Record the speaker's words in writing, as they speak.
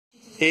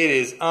It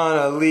is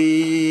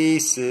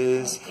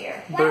Annalise's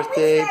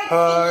birthday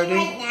party.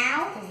 Right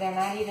now? Because they're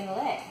not even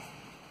lit.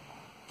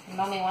 And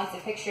Mommy wants a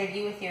picture of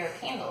you with your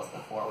candles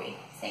before we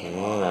sing it.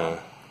 Yeah.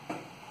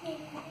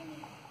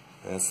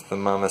 That's the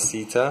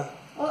Mamacita.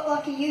 Well,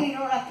 lucky you, you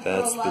don't have to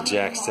That's the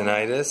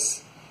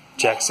Jackstonitis.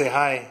 Jack, say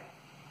hi.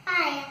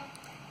 Hi.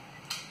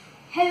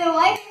 Hello,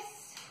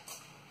 lights.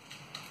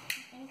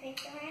 I think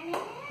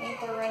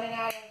we're running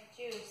out of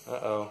juice.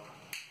 Uh-oh.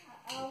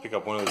 Pick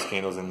up one of those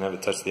candles and have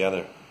it touch the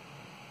other.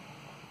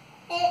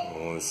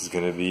 Oh, this is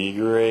going to be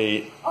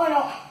great. Oh,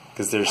 no.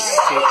 Because there's six.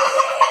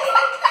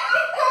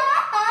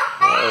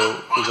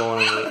 Uh-oh, we're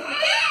going to it.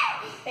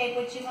 Babe,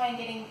 would you mind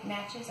getting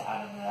matches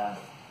out of the...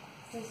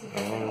 This is a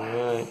good one.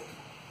 Alright.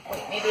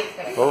 Wait, maybe it's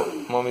going to go.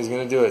 Oh, Mommy's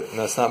going to do it.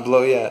 No, it's not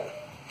blow yet.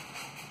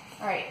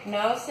 Alright,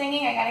 no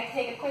singing. I got to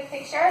take a quick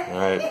picture.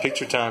 Alright,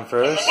 picture time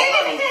first.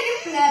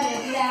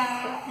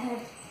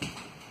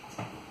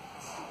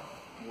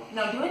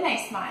 No, do a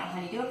nice smile,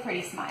 honey. Do a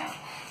pretty smile.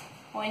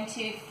 1,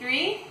 2,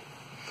 3.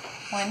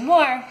 One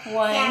more.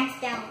 1,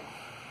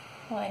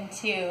 1,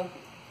 2,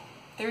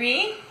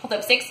 3. Hold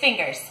up 6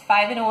 fingers.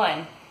 5 and a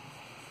 1.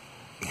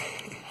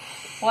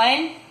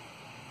 1,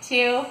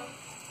 2,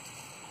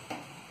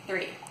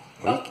 3.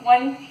 Oh,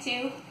 1,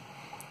 2,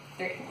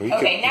 3.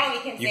 Okay, now we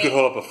can You sing. could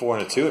hold up a 4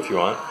 and a 2 if you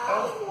want.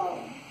 Oh.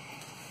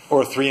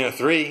 Or a 3 and a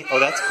 3. Oh,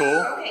 that's cool.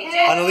 Okay,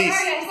 Jack,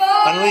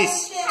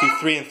 Annalise, do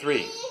 3 and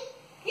 3.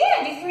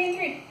 Yeah, do 3 and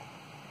 3.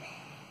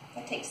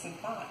 That takes some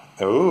thought.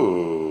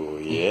 Oh,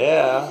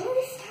 yeah.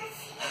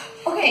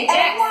 Okay,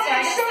 Jack,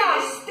 start us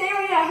off.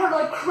 Staring at her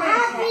like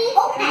crazy.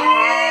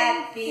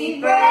 Happy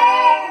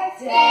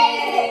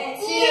birthday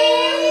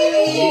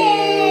to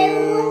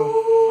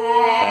you.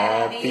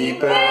 Happy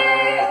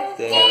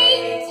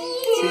birthday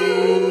to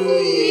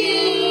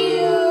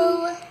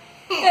you.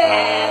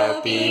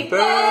 Happy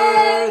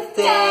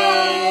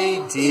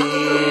birthday,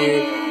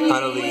 dear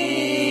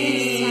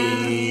Annalise.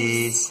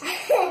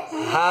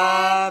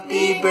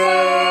 Happy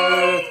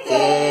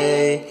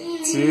birthday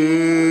to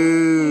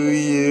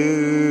you.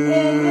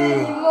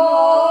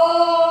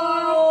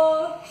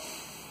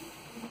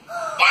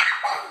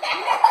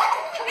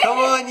 Come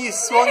on, you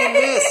swung and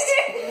missed.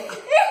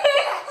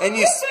 And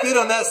you spit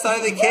on that side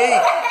of the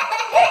cake.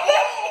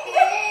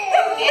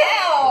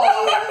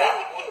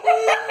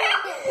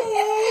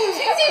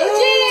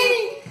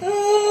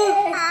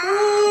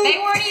 They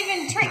weren't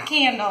even trick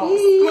candles.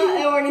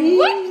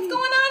 What's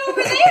going on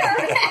over there?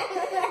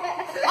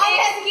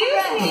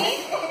 Excuse me.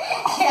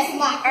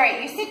 All right,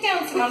 you sit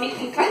down so Mommy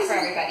can cut for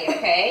everybody,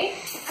 okay?